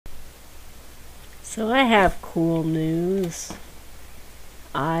So I have cool news.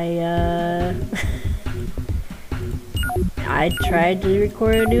 I I tried to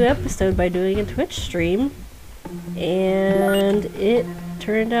record a new episode by doing a Twitch stream, and it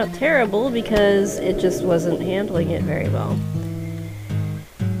turned out terrible because it just wasn't handling it very well.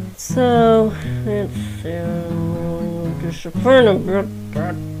 So, it's disappointing.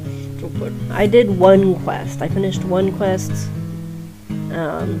 I did one quest. I finished one quest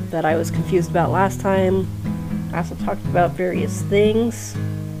that I was confused about last time. I also talked about various things.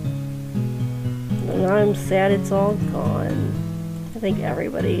 And I'm sad it's all gone. I think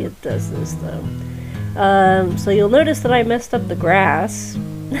everybody does this though. So you'll notice that I messed up the grass.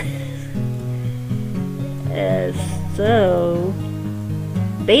 So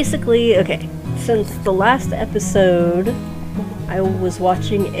basically, okay, since the last episode, I was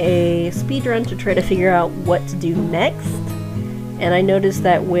watching a speedrun to try to figure out what to do next. And I noticed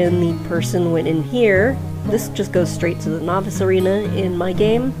that when the person went in here, this just goes straight to the novice arena in my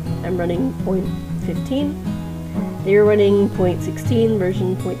game. I'm running 0.15. They're running 0.16,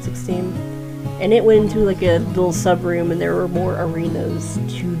 version 0.16. And it went into like a little sub room and there were more arenas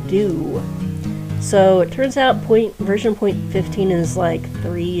to do. So it turns out version 0.15 is like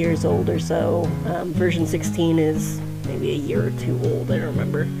 3 years old or so. Version 16 is maybe a year or two old, I don't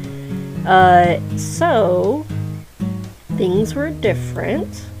remember. So things were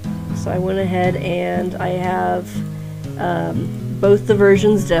different. So I went ahead and I have both the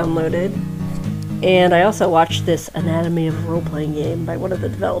versions downloaded. And I also watched this Anatomy of a Role-Playing Game by one of the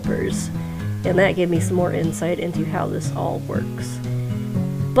developers. And that gave me some more insight into how this all works.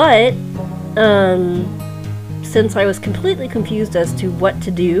 But since I was completely confused as to what to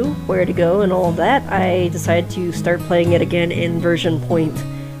do, where to go, and all of that, I decided to start playing it again in version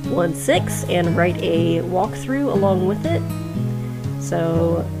 0.16 and write a walkthrough along with it.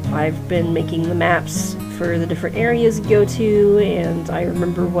 So I've been making the maps for the different areas you go to, and I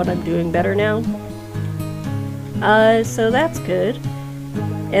remember what I'm doing better now. So that's good.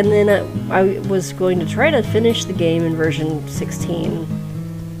 And then I was going to try to finish the game in version 16,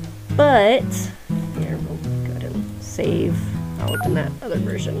 but here, we'll go ahead and save. I'll open that other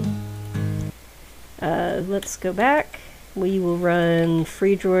version. Let's go back. We will run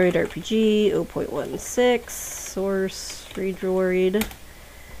Freedroid RPG 0.16 source Freedroid,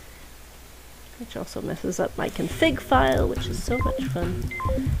 which also messes up my config file, which is so much fun.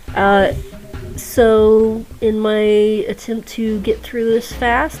 So in my attempt to get through this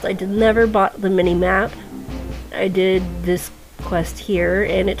fast, I never bought the mini-map. I did this quest here,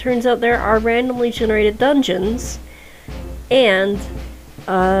 and it turns out there are randomly generated dungeons, and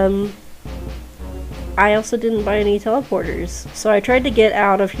I also didn't buy any teleporters. So I tried to get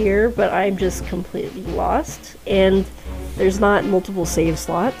out of here, but I'm just completely lost, and there's not multiple save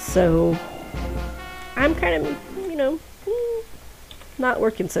slots, so I'm kind of, you know, not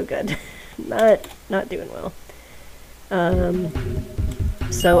working so good. Not doing well.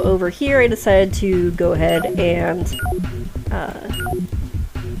 So over here I decided to go ahead and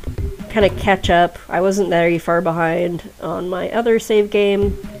kind of catch up. I wasn't very far behind on my other save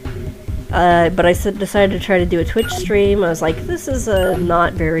game, but I decided to try to do a Twitch stream. I was like, this is a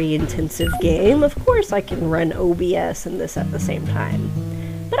not very intensive game. Of course I can run OBS and this at the same time.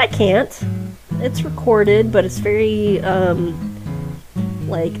 But I can't. It's recorded, but it's very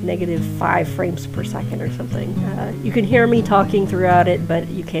like -5 frames per second or something. You can hear me talking throughout it, but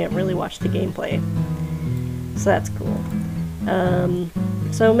you can't really watch the gameplay. So that's cool.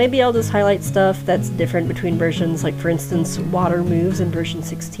 So maybe I'll just highlight stuff that's different between versions, like for instance, water moves in version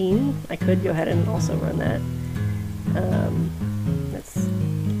 16. I could go ahead and also run that. Can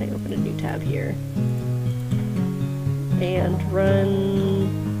I open a new tab here? And run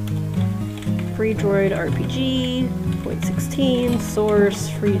Freedroid RPG 0.16 source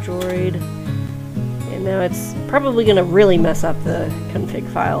Freedroid, and now it's probably gonna really mess up the config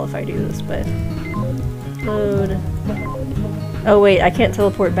file if I do this, but load. Oh wait, I can't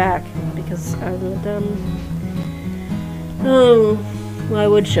teleport back because I'm a dumb. Oh, well, I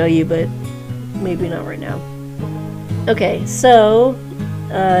would show you, but maybe not right now. Okay, so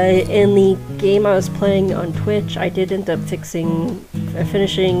in the game I was playing on Twitch, I did end up finishing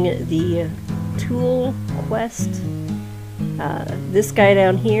the tool quest. This guy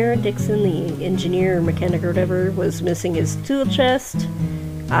down here, Dixon, the engineer or mechanic or whatever, was missing his tool chest.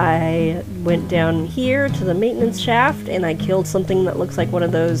 I went down here to the maintenance shaft and I killed something that looks like one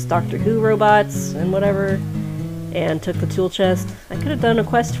of those Doctor Who robots and whatever, and took the tool chest. I could have done a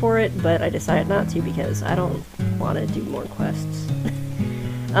quest for it, but I decided not to because I don't want to do more quests.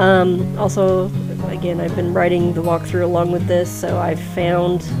 Also, again, I've been writing the walkthrough along with this, so I've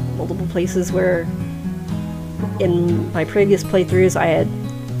found multiple places where in my previous playthroughs I had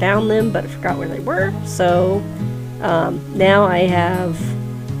found them, but I forgot where they were. So now I have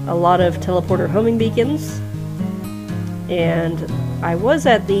a lot of teleporter homing beacons, and I was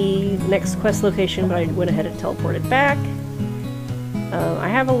at the next quest location, but I went ahead and teleported back. I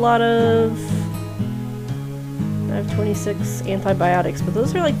have a lot of... I have 26 antibiotics, but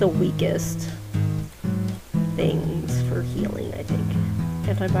those are like the weakest things for healing, I think.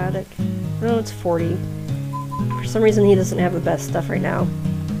 Antibiotic. No, it's 40. For some reason he doesn't have the best stuff right now.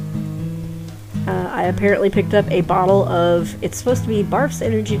 I apparently picked up a bottle of, it's supposed to be Barf's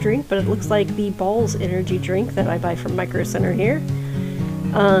energy drink, but it looks like the Balls energy drink that I buy from Micro Center here.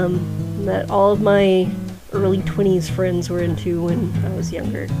 That all of my early 20s friends were into when I was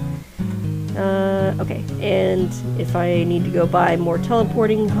younger. Okay, and if I need to go buy more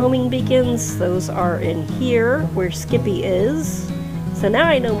teleporting homing beacons, those are in here, where Skippy is. So now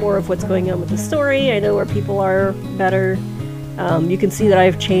I know more of what's going on with the story, I know where people are better. You can see that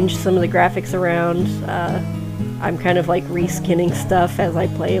I've changed some of the graphics around. I'm kind of like reskinning stuff as I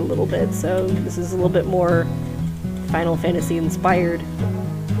play a little bit, so this is a little bit more Final Fantasy inspired.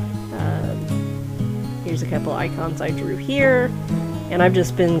 Here's a couple icons I drew here, and I've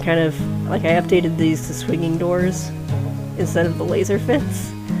just been kind of, like, I updated these to swinging doors instead of the laser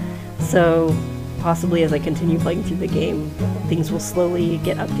fits. So possibly as I continue playing through the game, things will slowly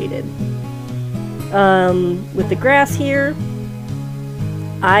get updated. With the grass here,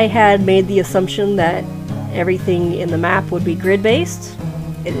 I had made the assumption that everything in the map would be grid-based.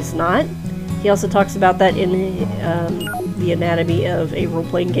 It is not. He also talks about that in the Anatomy of a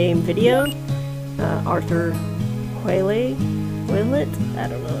Role-Playing Game video. Arthur Hoylett? I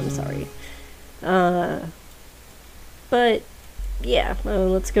don't know, I'm sorry. But, yeah,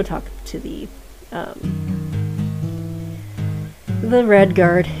 let's go talk to the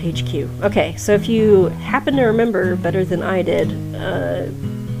Redguard HQ. Okay, so if you happen to remember better than I did,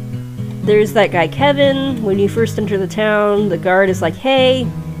 there's that guy Kevin. When you first enter the town, the guard is like, hey,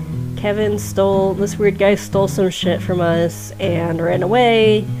 this weird guy stole some shit from us and ran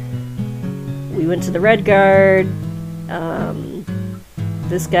away. We went to the Redguard.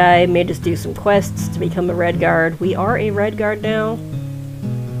 This guy made us do some quests to become a Redguard. We are a Redguard now.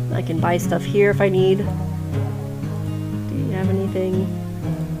 I can buy stuff here if I need. Do you have anything?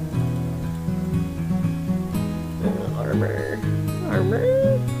 Armor?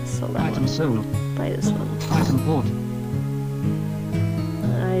 Sold that Item one. sold. Buy this one. Item bought.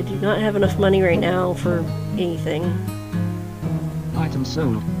 I do not have enough money right now for anything, Item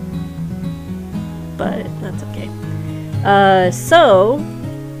sold. but that's okay. So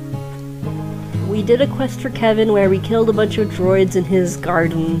we did a quest for Kevin where we killed a bunch of droids in his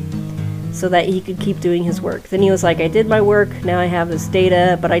garden so that he could keep doing his work. Then he was like, I did my work, now I have this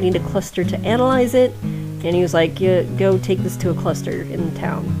data, but I need a cluster to analyze it. And he was like, yeah, go take this to a cluster in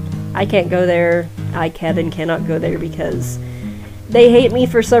town. I can't go there. Kevin, cannot go there because they hate me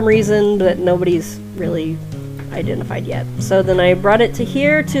for some reason, but nobody's really identified yet. So then I brought it to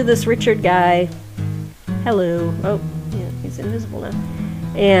here, to this Richard guy. Hello. Oh, yeah, he's invisible now.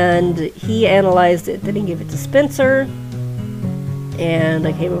 And he analyzed it. Then he gave it to Spencer. And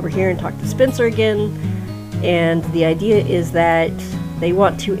I came over here and talked to Spencer again. And the idea is that they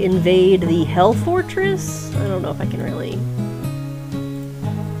want to invade the Hell Fortress. I don't know if I can really...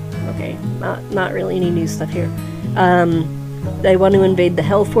 Okay, not really any new stuff here. They want to invade the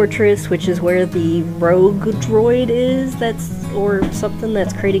Hell Fortress, which is where the rogue droid is, or something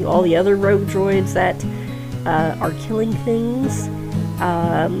that's creating all the other rogue droids that are killing things.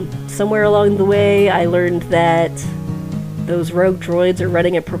 Somewhere along the way, I learned that those rogue droids are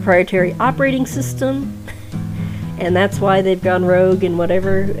running a proprietary operating system, and that's why they've gone rogue and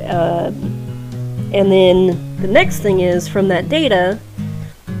whatever. And then the next thing is, from that data,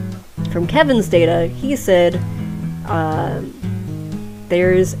 from Kevin's data, he said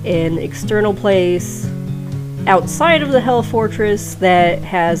there's an external place outside of the Hell Fortress that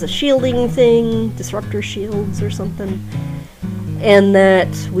has a shielding thing, Disruptor shields or something, and that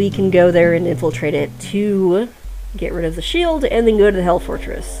we can go there and infiltrate it to get rid of the shield and then go to the Hell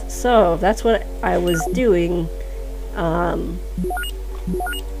Fortress. So that's what I was doing. I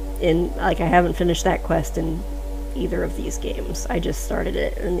haven't finished that quest in either of these games. I just started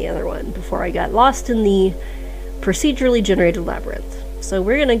it in the other one before I got lost in the procedurally generated labyrinth. So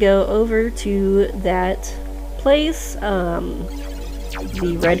we're gonna go over to that place.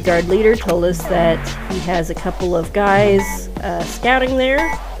 The Red Guard leader told us that he has a couple of guys scouting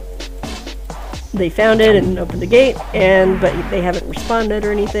there. They found it and opened the gate, but they haven't responded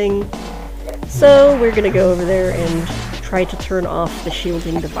or anything. So we're gonna go over there and try to turn off the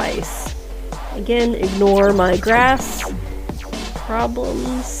shielding device. Again, ignore my grass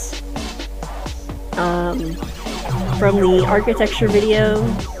problems. From the architecture video,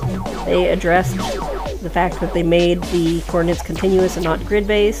 they addressed the fact that they made the coordinates continuous and not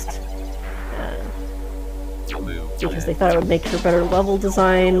grid-based. Because they thought it would make for better level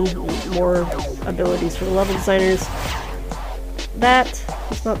design, more abilities for the level designers. That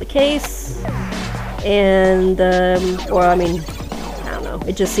is not the case. And, well, I mean, I don't know.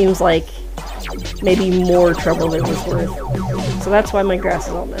 It just seems like maybe more trouble than it was worth. So that's why my grass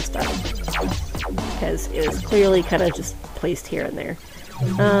is all messed up. Because it was clearly kind of just placed here and there.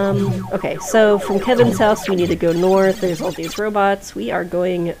 Okay, so from Kevin's house we need to go north. There's all these robots. We are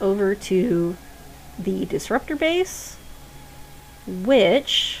going over to the Disruptor base,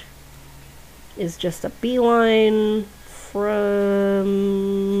 which is just a beeline from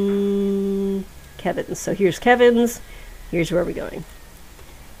Kevin's. So here's Kevin's. Here's where we're going.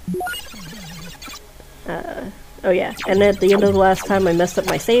 Oh yeah, and at the end of the last time I messed up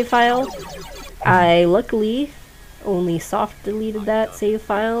my save file. I luckily only soft deleted that save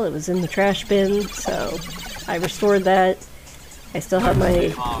file. It was in the trash bin, so I restored that. I still have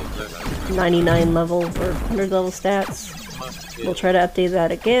my 99 level or 100 level stats. We'll try to update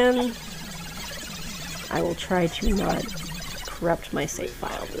that again. I will try to not corrupt my save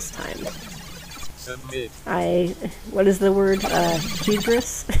file this time. What is the word?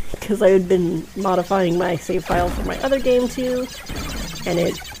 Hubris? Because I had been modifying my save file for my other game too, and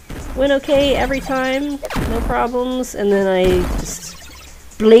it went okay every time, no problems, and then I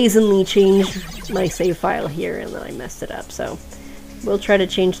just blazingly changed my save file here and then I messed it up, so we'll try to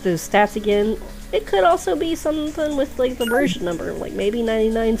change those stats again. It could also be something with like the version number, like maybe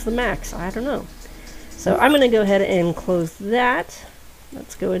 99's the max, I don't know. So I'm gonna go ahead and close that.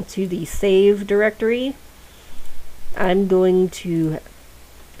 Let's go into the save directory. I'm going to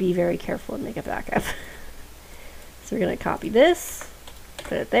be very careful and make a backup. So we're gonna copy this.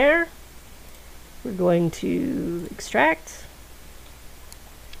 Put it there. We're going to extract.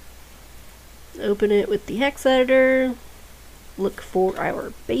 Open it with the hex editor. Look for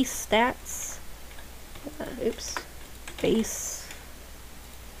our base stats. Oops. Base.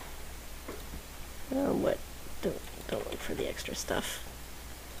 What? Don't look for the extra stuff.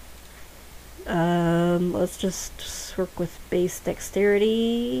 Let's just work with base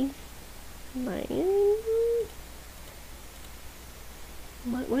dexterity.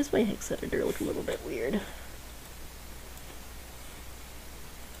 Why is my hex editor look a little bit weird?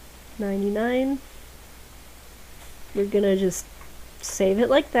 99. We're gonna just save it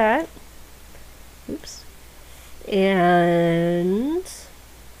like that. Oops. And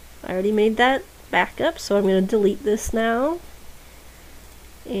I already made that backup, so I'm gonna delete this now.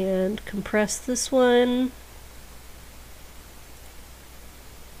 And compress this one.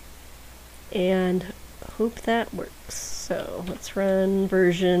 And hope that works. So let's run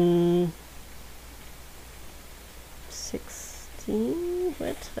version 16.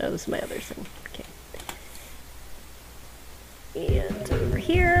 What? Oh, this is my other thing. Okay. And over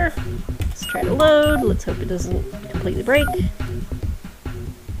here, let's try to load. Let's hope it doesn't completely break.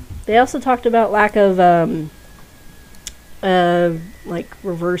 They also talked about lack of like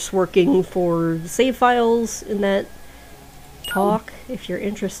reverse working for the save files in that talk. If you're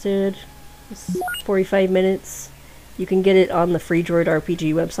interested, it's 45 minutes. You can get it on the Freedroid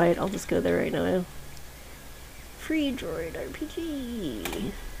RPG website. I'll just go there right now. Freedroid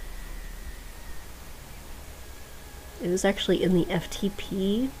RPG. It was actually in the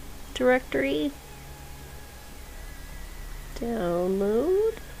FTP directory.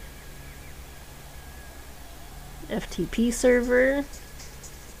 Download. FTP server.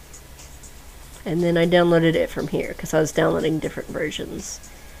 And then I downloaded it from here because I was downloading different versions.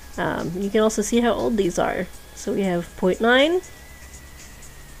 You can also see how old these are. So we have 0.9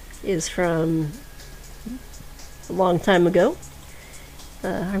 is from a long time ago.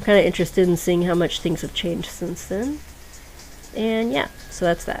 I'm kind of interested in seeing how much things have changed since then. And yeah, so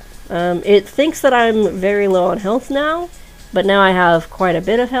that's that. It thinks that I'm very low on health now, but now I have quite a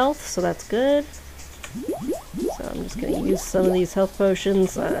bit of health, so that's good. So I'm just going to use some of these health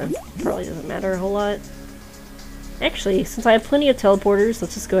potions. Probably doesn't matter a whole lot. Actually, since I have plenty of teleporters,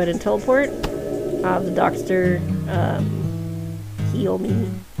 let's just go ahead and teleport. The doctor heal me.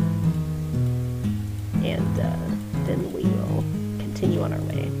 And then we will continue on our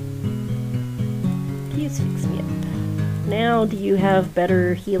way. Please fix me up. Now, do you have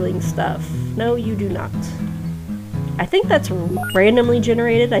better healing stuff? No, you do not. I think that's randomly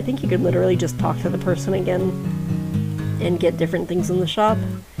generated. I think you could literally just talk to the person again and get different things in the shop.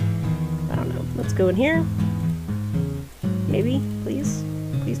 I don't know. let's go in here. Maybe, please?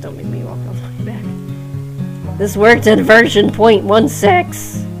 Please don't make me walk all the way back. This worked in version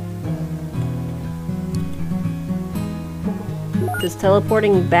 0.16. Does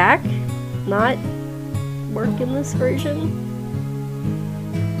teleporting back not work in this version?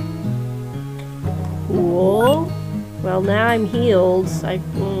 Cool. Well, now I'm healed. It's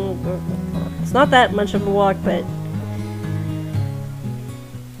not that much of a walk, but...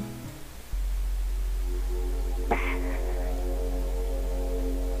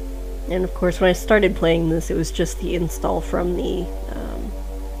 And of course, when I started playing this, it was just the install from the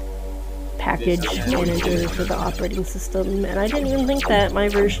package manager for the operating system, and I didn't even think that my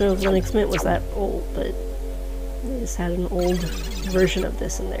version of Linux Mint was that old, but they just had an old version of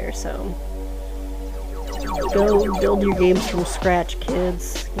this in there, so... Go build your games from scratch,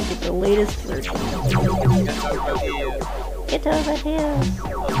 kids. You get the latest version. Get over here!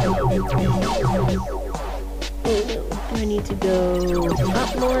 Do I need to go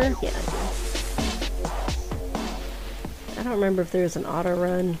up more? Yeah, I do. I don't remember if there's an auto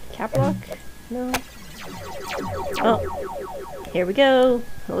run. Cap lock? No? Oh, here we go.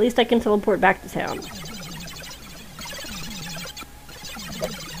 At least I can teleport back to town.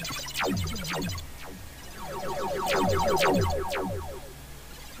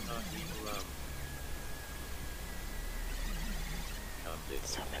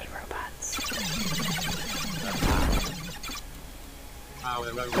 So many robots.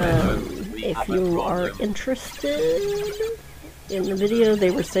 If you are interested in the video,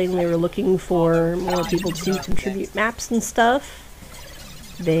 they were saying they were looking for more people to contribute maps and stuff.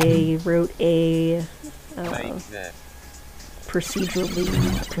 They wrote a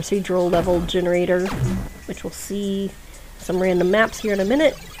procedural level generator, which we'll see some random maps here in a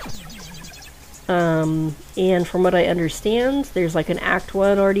minute. And from what I understand, there's like an Act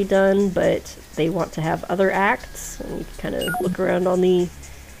 1 already done, but they want to have other acts, and you can kind of look around on the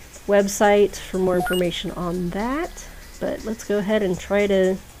website for more information on that. But let's go ahead and try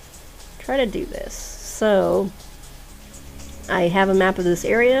to do this. So I have a map of this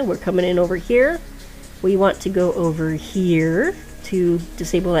area. We're coming in over here. We want to go over here to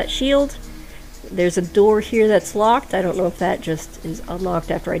disable that shield. There's a door here that's locked. I don't know if that just is unlocked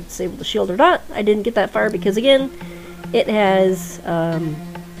after I disable the shield or not. I didn't get that far because, again, it has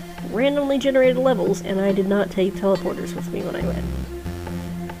randomly generated levels, and I did not take teleporters with me when I went.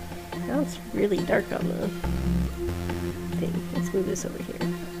 Now it's really dark on the thing. Let's move this over here.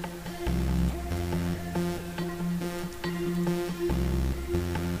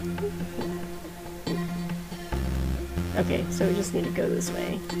 Okay, so we just need to go this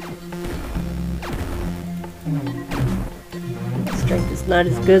way. Strength is not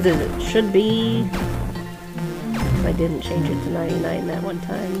as good as it should be. I didn't change it to 99 that one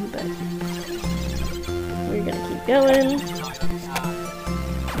time, but we're gonna keep going.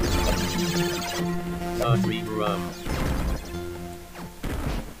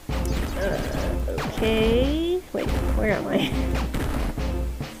 Okay. Wait, where am I?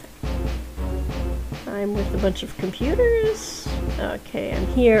 I'm with a bunch of computers. Okay, I'm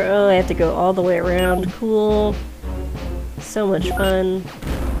here. Oh, I have to go all the way around. Cool. So much fun.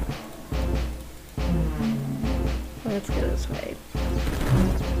 Let's go this way.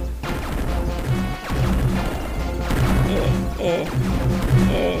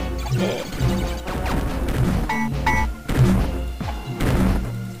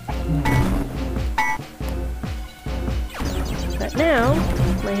 But now,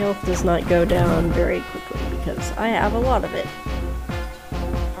 my health does not go down very quickly because I have a lot of it.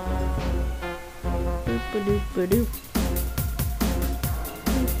 Doop-a-doop-a-doop.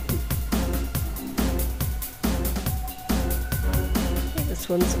 Okay, this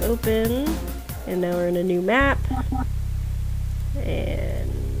one's open, and now we're in a new map.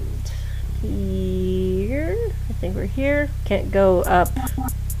 And here, I think we're here. Can't go up,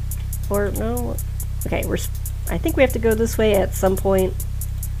 or no. Okay, I think we have to go this way at some point,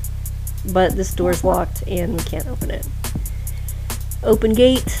 but this door's locked and we can't open it. Open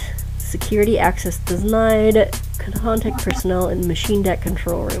gate, security access denied, contact personnel in machine deck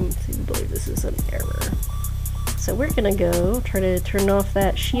control room. So we believe this is an error. So we're gonna go try to turn off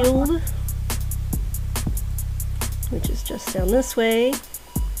that shield, which is just down this way.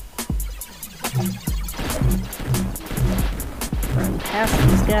 Run past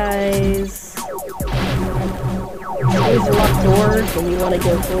these guys. There's a locked door when you want to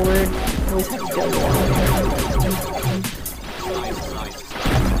go forward. You always have to go down.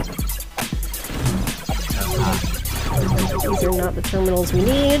 These are not the terminals we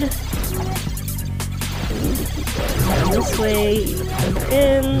need. We need to keep going down this way, further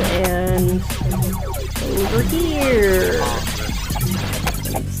in, and Over here!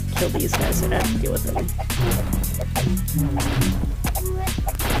 Let's kill these guys so I don't have to deal with them.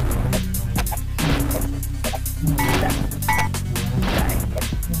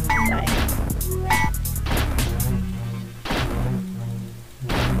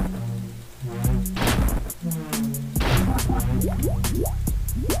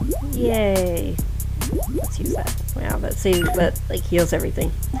 Yay! Let's use that. Wow, that like heals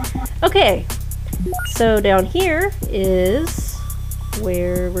everything. Okay, so down here is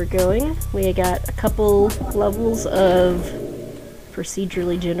where we're going. We got a couple levels of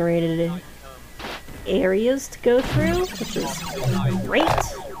procedurally generated areas to go through, which is great.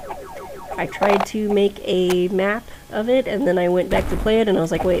 I tried to make a map of it, and then I went back to play it, and I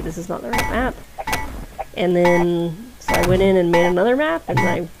was like, wait, this is not the right map. And then so I went in and made another map, and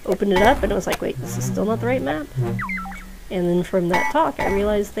I opened it up, and I was like, wait, this is still not the right map. And then from that talk, I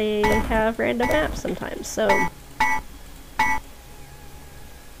realized they have random maps sometimes, so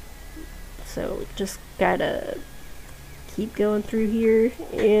just gotta keep going through here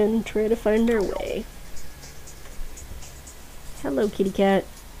and try to find our way. Hello, kitty cat.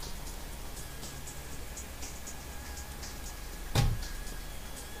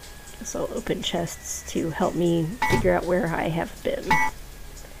 Guess I'll open chests to help me figure out where I have been.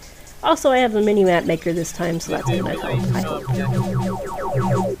 Also, I have the mini-map maker this time, so that's gonna help, I hope.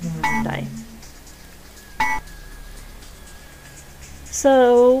 Die.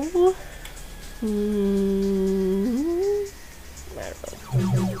 So... I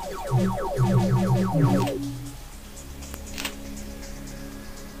don't know.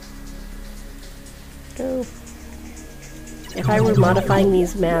 Go. If I were modifying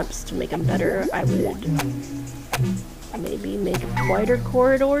these maps to make them better, I would maybe make wider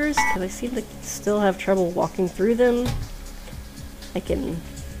corridors, because I seem to still have trouble walking through them. I can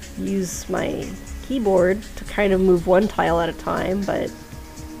use my keyboard to kind of move one tile at a time, but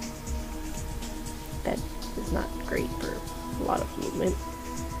that is not great for a lot of movement.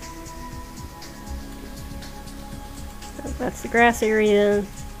 So that's the grass area.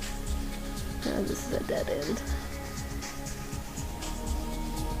 This is a dead end.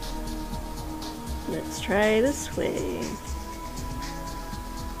 Let's try this way.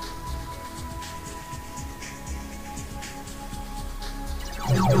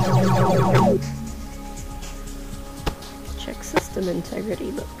 Check system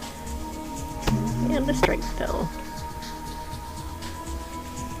integrity book. And a strength pill.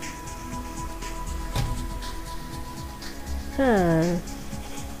 Huh.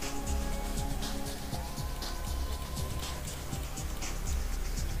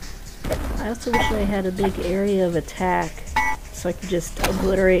 I also wish I had a big area of attack so I could just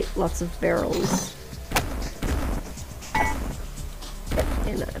obliterate lots of barrels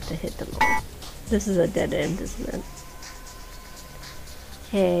and not have to hit them all. This is a dead end, isn't it?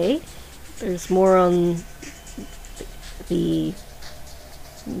 Okay, there's more on the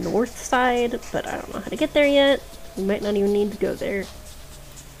north side, but I don't know how to get there yet. We might not even need to go there.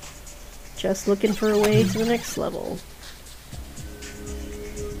 Just looking for a way to the next level.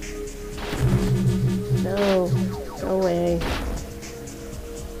 No, go away.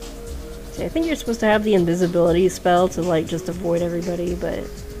 See, I think you're supposed to have the invisibility spell to, like, just avoid everybody, but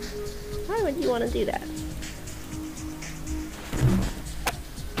why would you want to do that?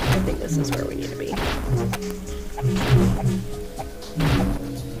 I think this is where we need to be.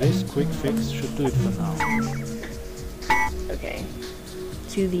 This quick fix should do it for now. Okay.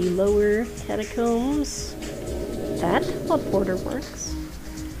 To the lower catacombs. That teleporter works.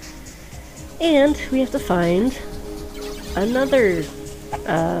 And we have to find another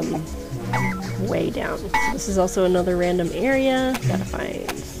way down. So this is also another random area. Gotta find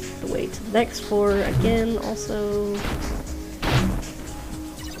the way to the next floor again, also.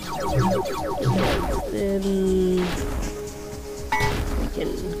 Then we can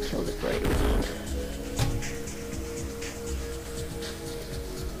kill the droid we need.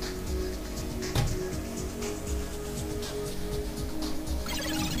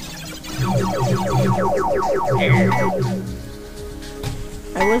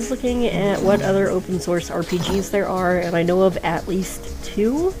 I was looking at what other open source RPGs there are, and I know of at least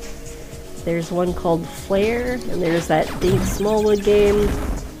 2. There's one called Flare, and there's that Dink Smallwood game,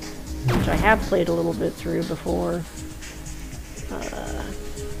 which I have played a little bit through before.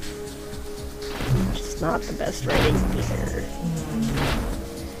 Just not the best writing either.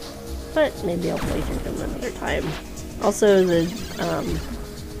 But maybe I'll play through them another time. Also, the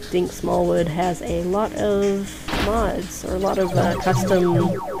Dink Smallwood has a lot of mods, or a lot of custom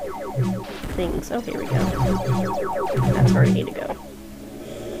things. Oh, here we go. That's where I need to go.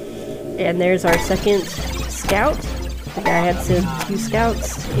 And there's our second scout. The guy had sent 2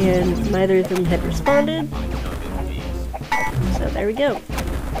 scouts, and neither of them had responded. So there we go.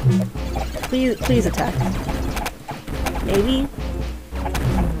 Please attack. Maybe.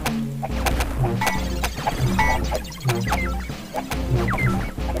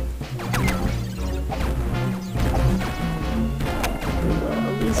 We'll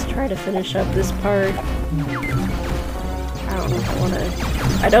at least try to finish up this part. I don't know if I want to...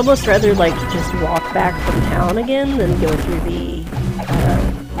 I'd almost rather, like, just walk back from town again than go through the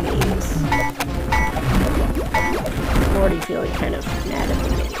maze. I'm already feeling kind of mad at the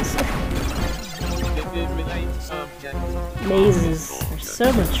maze. Mazes are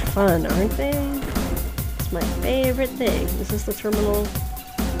so much fun, aren't they? It's my favorite thing. This is the terminal.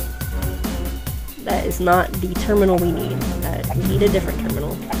 That is not the terminal we need. We need a different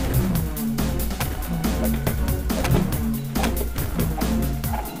terminal.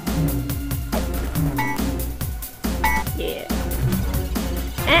 Yeah.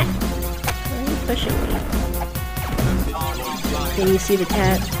 Ah! Why are you pushing me? Can you see the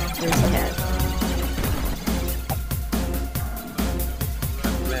cat? There's the cat.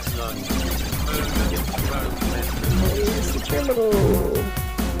 Where's the terminal?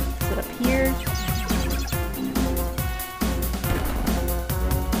 Is it up here?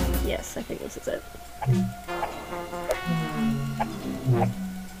 Yes, I think this is it.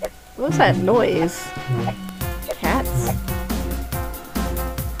 What was that noise? Cats?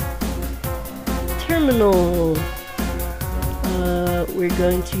 Terminal. We're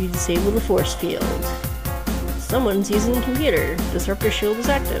going to disable the force field. Someone's using the computer. Disruptor shield is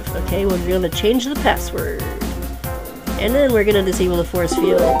active. Okay, we're going to change the password. And then we're going to disable the force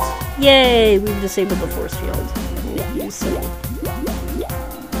field. Yay! We've disabled the force field. I'm going to use some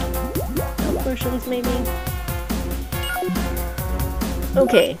health potions, maybe?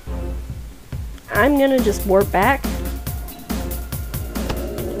 Okay. I'm going to just warp back.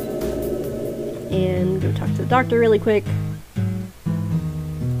 And go talk to the doctor really quick.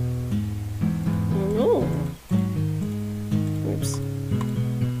 Oh. Oops.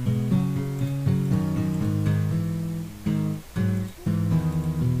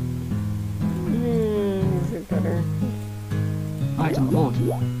 Is it better? Item bought.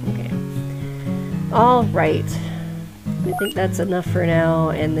 Okay. Alright. I think that's enough for now,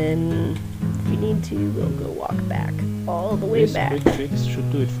 and then if we need to, we'll go walk back. All the way This back. quick fix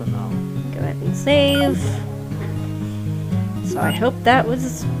should do it for now. Go ahead and save. So I hope that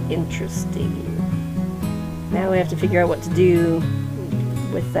was interesting. Now we have to figure out what to do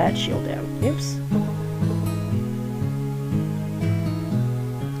with that shield down. Oops.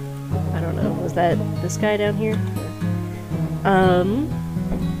 I don't know. Was that this guy down here?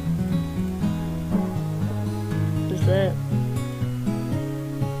 Is that...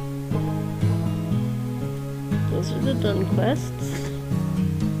 Those are the done quests.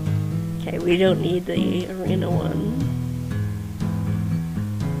 Okay, we don't need the arena one.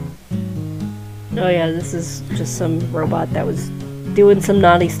 Oh yeah, this is just some robot that was doing some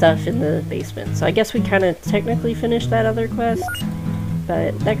naughty stuff in the basement. So I guess we kind of technically finished that other quest.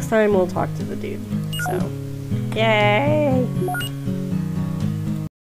 But next time we'll talk to the dude. So, yay!